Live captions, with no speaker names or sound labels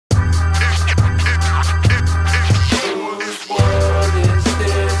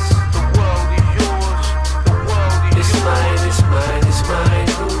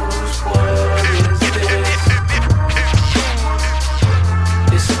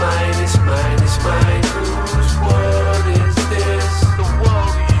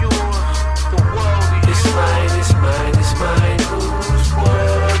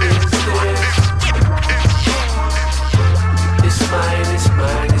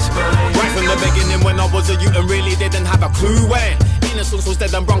a clue when innocence was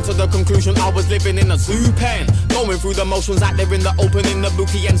dead and brung to the conclusion I was living in a zoo pen. Going through the motions out there in the open, in the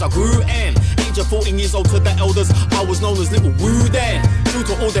bookie ends I grew in. Age of 14 years old to the elders, I was known as Little Woo then. True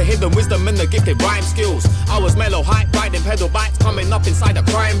to all the hidden wisdom and the gifted rhyme skills, I was mellow, hype, riding pedal bikes, coming up inside a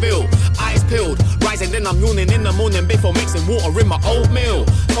crime bill. Eyes peeled, rising then I'm yawning in the morning before mixing water in my oatmeal.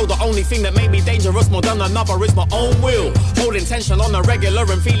 So the only thing that made me dangerous more than another is my own will. Holding tension on a regular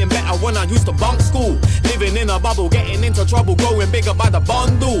and feeling better when I used to bunk school. Living in a bubble, getting into trouble, growing bigger by the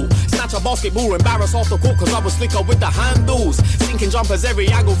bundle. Snatch a basketball, embarrass off the court cause I was slicker with the handles. Sinking jumpers every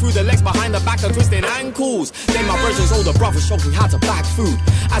angle through the legs behind the back and twisting ankles. Then my brethren's older brother showed me how to bag food.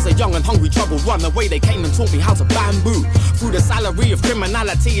 As a young and hungry troubled run away, they came and taught me how to bamboo. Through the salary of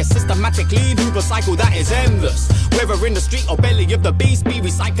criminality, a systematic lead Uber cycle that is endless. Whether in the street or belly of the beast, be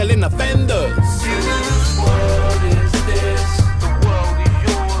recycling offenders. Whose world is this? The world is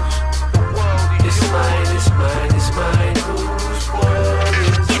yours. The world is yours. It's mine, it's mine, it's mine. Whose world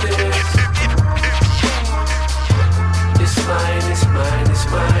is this? It's mine, it's mine, it's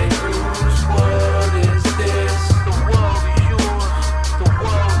mine. Whose world is this? The world is yours. The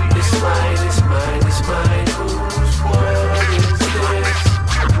world is yours. It's mine, it's mine, it's mine. Whose world is this?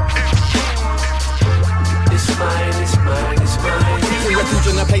 It's mine, it's mine, it's mine. Seeking refuge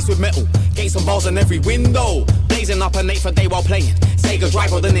in a place with metal, gates and bars on every window. Blazing up an 8th a day while playing Sega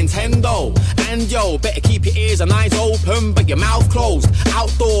Drive or the Nintendo. And yo, better keep your ears and eyes open, but your mouth closed.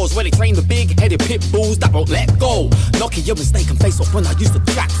 Outdoors where they train the big-headed pit bulls that won't let go. Knocking your mistaken face off when I used to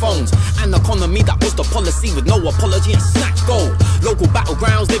track phones. An economy that was the policy with no apology and snatch gold. Local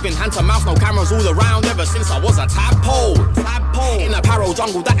battlegrounds, living hand to mouth, no cameras all around. Ever since I was a tadpole. In a parallel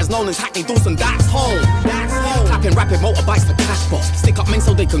jungle that is known as Hackney Dawson, that's home. Clapping rapid motorbikes for cash box. Stick up men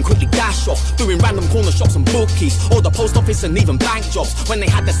so they can quickly dash off. Doing random corner shops and bookies, or the post office and even bank jobs. When they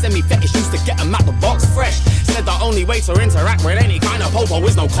had the semi-fetish, used to get them out the box fresh. Said the only way to interact with any kind of popo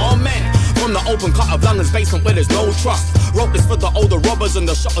is no comment. From the open cut of London's basement where there's no trust. Wrote this for the older robbers and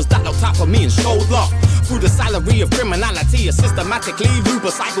the shotters that looked out for me and showed love. Through the salary of criminality, a systematically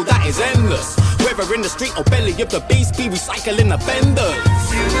Uber cycle that is endless. Whether in the street or belly of the beast, be recycling offenders.